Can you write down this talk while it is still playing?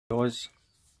Guys,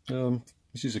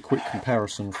 this is a quick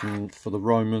comparison for the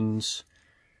Romans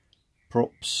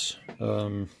props,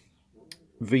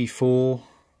 V4,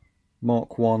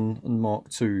 Mark 1 and Mark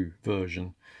 2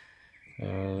 version.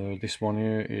 This one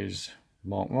here is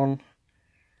Mark 1,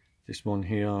 this one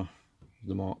here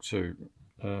the Mark 2.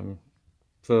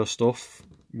 First off,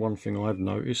 one thing I've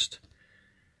noticed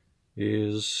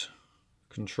is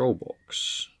control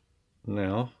box.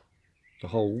 Now the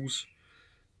holes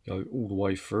go all the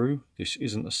way through. This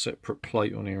isn't a separate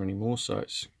plate on here anymore, so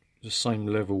it's the same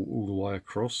level all the way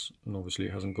across, and obviously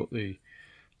it hasn't got the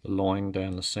line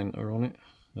down the centre on it.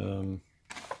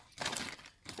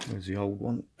 There's the old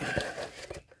one.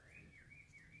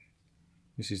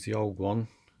 This is the old one,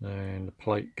 and the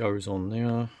plate goes on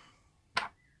there.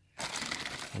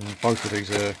 And both of these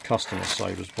are customer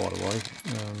savers, by the way.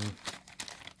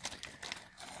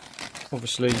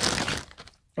 Obviously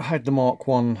I had the Mark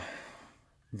 1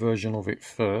 version of it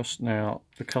first. Now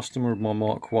the customer of my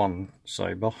Mark 1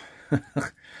 saber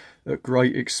at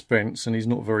great expense, and he's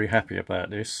not very happy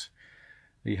about this,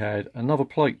 he had another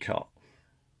plate cut,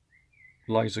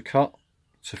 laser cut,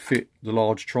 to fit the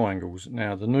large triangles.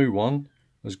 Now the new one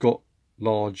has got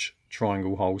large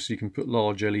triangle holes, so you can put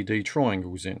large LED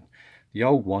triangles in. The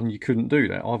old one you couldn't do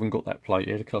that. I haven't got that plate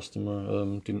here, the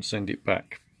customer didn't send it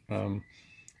back,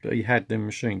 but he had them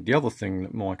machined. The other thing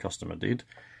that my customer did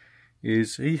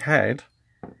is he had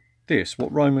this.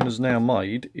 What Roman has now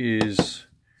made is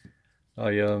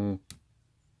a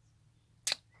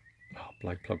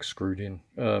blade plug screwed in.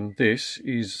 This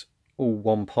is all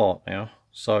one part now,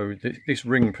 so this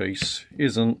ring piece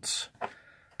isn't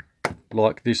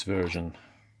like this version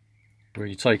where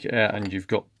you take it out and you've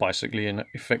got basically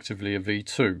effectively a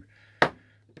V2.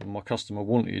 And my customer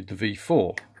wanted the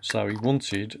V4, so he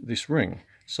wanted this ring.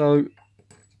 So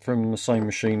from the same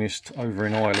machinist over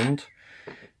in Ireland,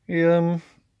 he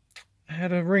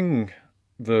had a ring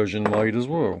version made as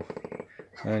well.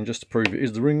 And just to prove it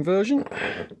is the ring version,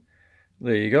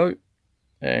 there you go.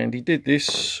 And he did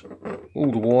this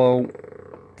all the while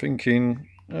thinking,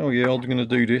 oh yeah, I'm going to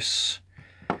do this.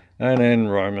 And then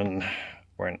Roman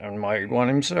went and made one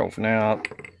himself. Now,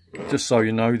 just so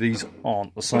you know, these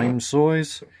aren't the same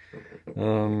size.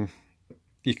 You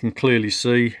can clearly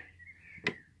see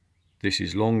this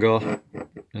is longer,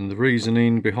 and the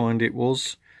reasoning behind it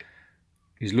was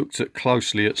he's looked at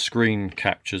closely at screen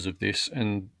captures of this,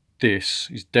 and this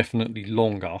is definitely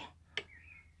longer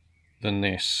than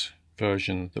this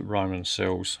version that Roman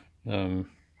sells.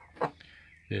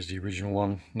 There's the original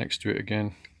one next to it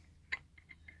again,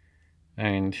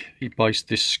 and he based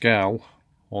this scale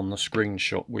on the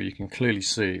screenshot, where you can clearly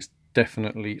see it's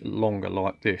definitely longer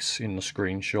like this in the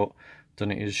screenshot than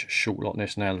it is short like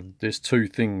this. Now there's two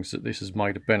things that this has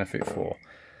made a benefit for.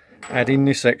 Adding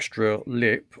this extra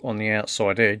lip on the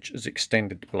outside edge has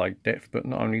extended the blade depth, but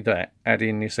not only that,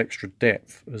 adding this extra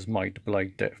depth has made the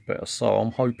blade depth better. So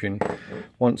I'm hoping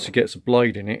once it gets a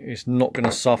blade in it, it's not going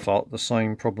to suffer the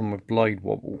same problem with blade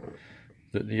wobble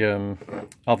that the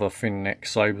other thin neck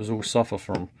sabers all suffer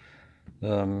from.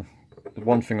 The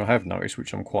one thing I have noticed,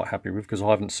 which I'm quite happy with, because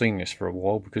I haven't seen this for a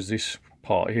while, because this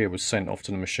part here was sent off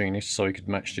to the machinist so he could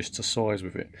match this to size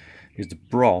with it, is the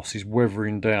brass is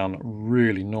weathering down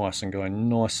really nice and going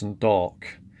nice and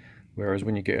dark, whereas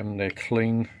when you get them, they're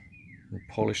clean and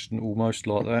polished and almost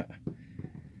like that.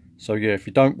 So yeah, if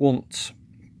you don't want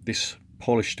this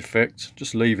polished effect,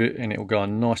 just leave it and it'll go a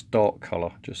nice dark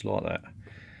colour just like that.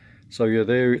 So yeah,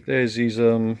 there's his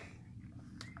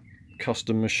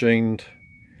custom machined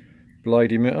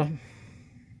blade emitter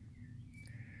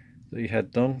that he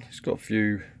had done. It's got a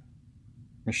few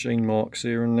machine marks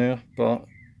here and there, but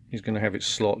he's going to have it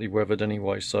slightly weathered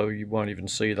anyway, so you won't even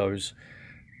see those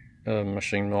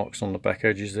machine marks on the back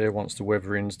edges there once the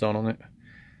weathering's done on it.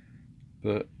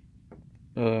 But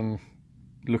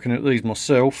looking at these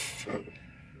myself,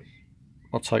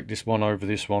 I'll take this one over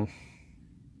this one.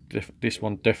 This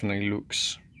one definitely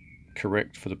looks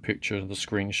correct for the picture, the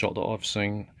screenshot that I've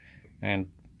seen, and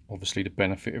obviously the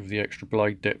benefit of the extra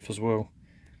blade depth as well.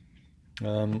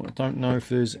 I don't know if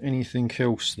there's anything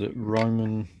else that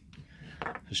Roman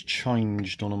has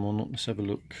changed on them or not. Let's have a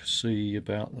look, see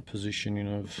about the positioning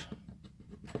of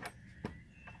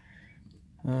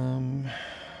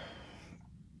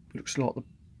looks like the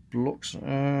blocks.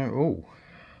 Oh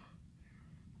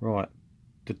right,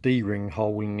 the D-ring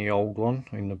hole in the old one,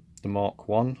 in the Mark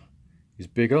 1, is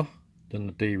bigger than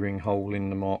the D-ring hole in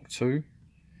the Mark 2.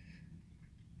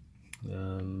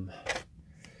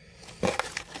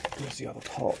 Where's the other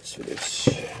parts for this?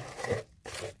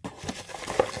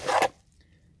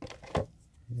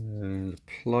 The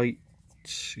plate,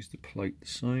 is the plate the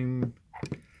same?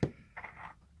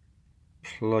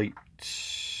 plate.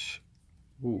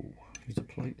 Oh, is the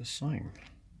plate the same?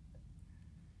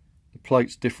 The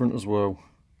plate's different as well.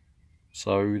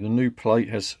 So the new plate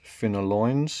has thinner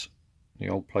lines. The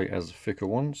old plate has thicker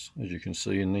ones, as you can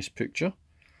see in this picture.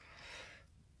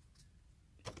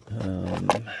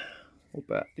 What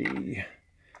about the...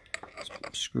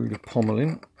 Let's screw the pommel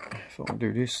in. If I can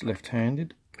do this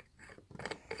left-handed.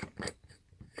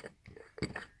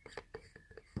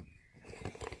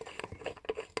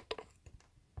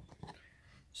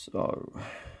 So,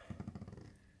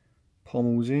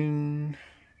 pommel's in.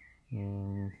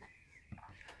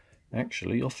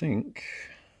 Actually, I think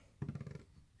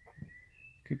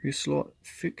could be a slight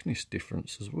thickness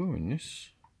difference as well in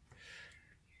this.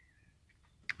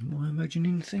 Am I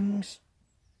imagining things?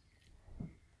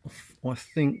 I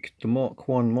think the Mark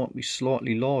 1 might be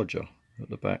slightly larger at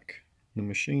the back, the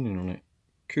machining on it.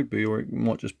 Could be, or it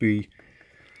might just be a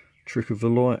trick of the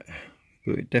light,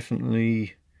 but it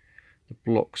definitely, the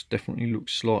blocks definitely look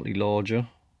slightly larger,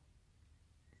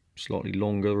 slightly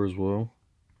longer as well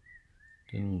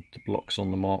than the blocks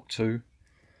on the Mark 2.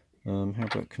 How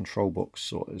about control box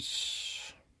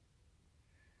size?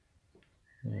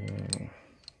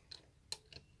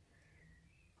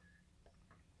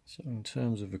 So in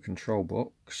terms of a control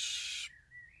box,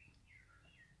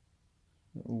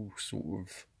 all sort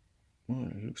of, well,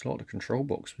 it looks like the control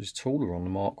box was taller on the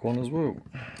Mark 1 as well.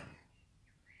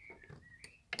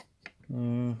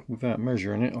 Without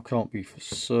measuring it, I can't be for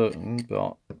certain,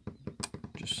 but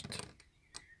just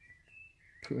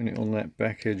putting it on that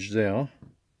back edge there.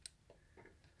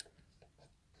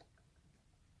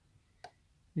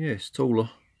 Yes, taller.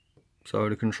 So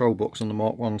the control box on the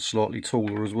Mark 1 is slightly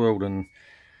taller as well than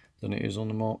it is on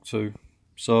the Mark 2.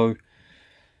 So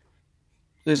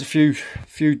there's a few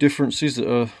differences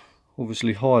that are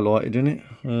obviously highlighted in it.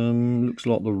 Looks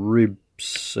like the rib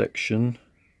section.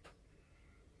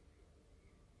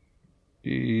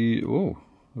 Oh,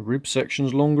 the rib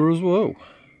section's longer as well.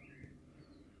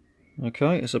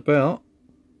 Okay, it's about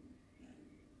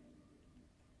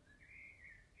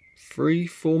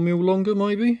 3-4 mil longer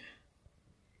maybe.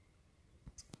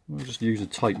 I'll just use a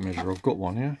tape measure. I've got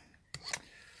one here.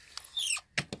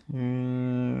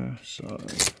 So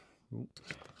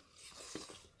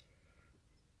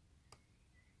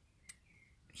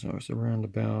it's around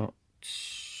about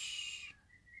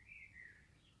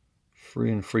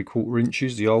 3 3/4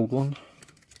 inches, the old one.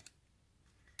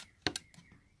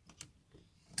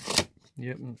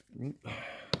 Yep.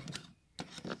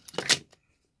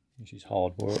 This is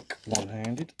hard work,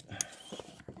 one-handed.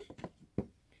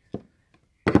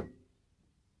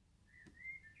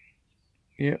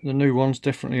 Yep, the new one's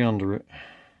definitely under it.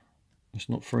 It's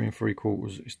not 3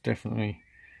 3/4, it's definitely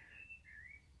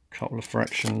a couple of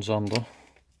fractions under.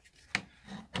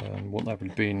 What that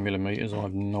would be in millimetres, I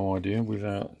have no idea.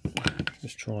 Without,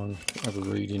 let's try and have a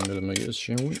read in millimetres,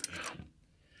 shall we?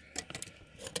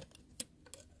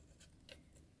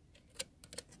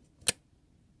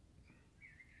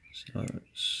 So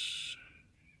it's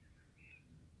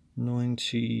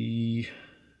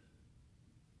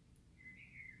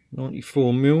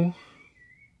 94 mil,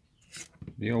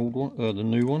 the old one, the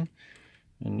new one,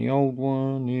 and the old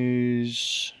one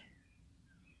is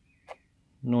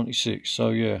 96. So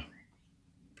yeah,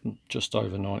 just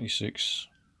over 96.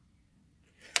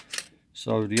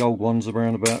 So the old one's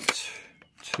around about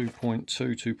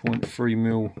 2.2, 2.3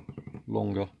 mil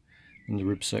longer in the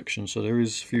rib section. So there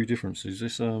is a few differences.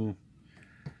 This let's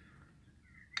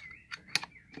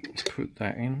put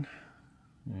that in.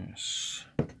 Yes.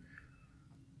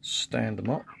 Stand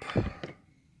them up.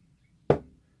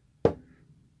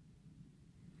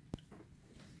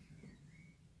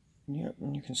 Yep,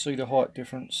 and you can see the height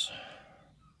difference.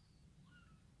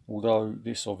 Although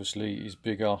this obviously is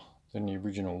bigger than the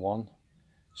original one,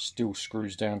 still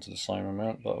screws down to the same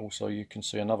amount, but also you can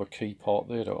see another key part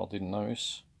there that I didn't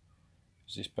notice.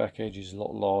 This back edge is a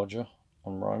lot larger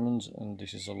on Roman's and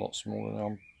this is a lot smaller. Now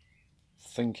I'm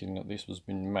thinking that this has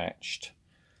been matched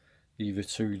either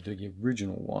to the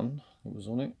original one that was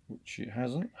on it, which it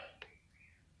hasn't.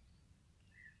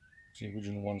 The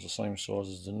original one's the same size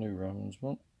as the new Roman's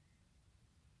one.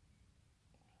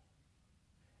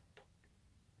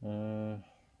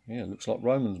 Yeah, it looks like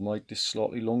Roman's made this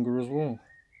slightly longer as well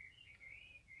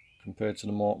compared to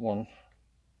the Mark 1.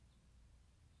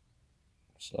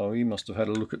 So he must have had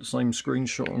a look at the same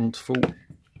screenshot and thought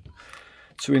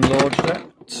to enlarge that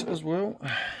as well.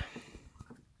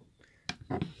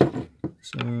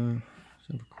 So let's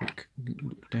have a quick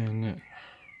look down there.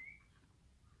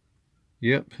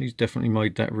 Yep, he's definitely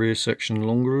made that rear section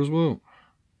longer as well.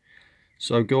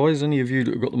 So guys, any of you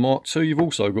that have got the Mark II, you've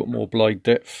also got more blade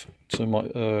depth to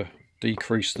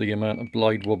decrease the amount of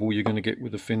blade wobble you're going to get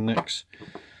with the fin necks.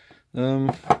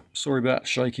 Sorry about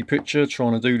shaky picture,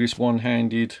 trying to do this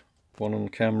one-handed, one on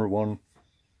camera, one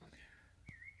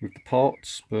with the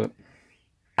parts, but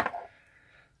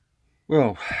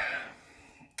well,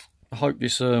 I hope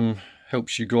this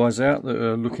helps you guys out that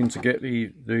are looking to get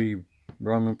the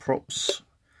Roman Props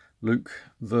Luke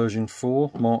version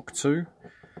 4 Mark II,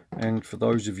 and for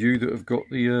those of you that have got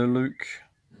the Luke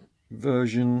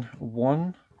version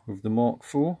 1 of the Mark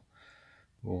IV,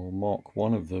 or Mark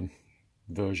 1 of the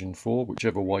version 4,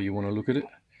 whichever way you want to look at it.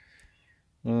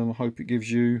 I hope it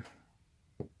gives you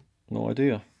an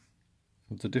idea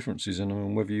of the differences in them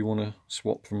and whether you want to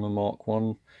swap from the Mark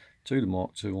 1 to the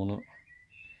Mark II or not.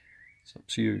 It's up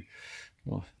to you.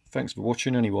 Well, thanks for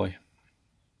watching anyway.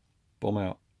 Bomb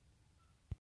out.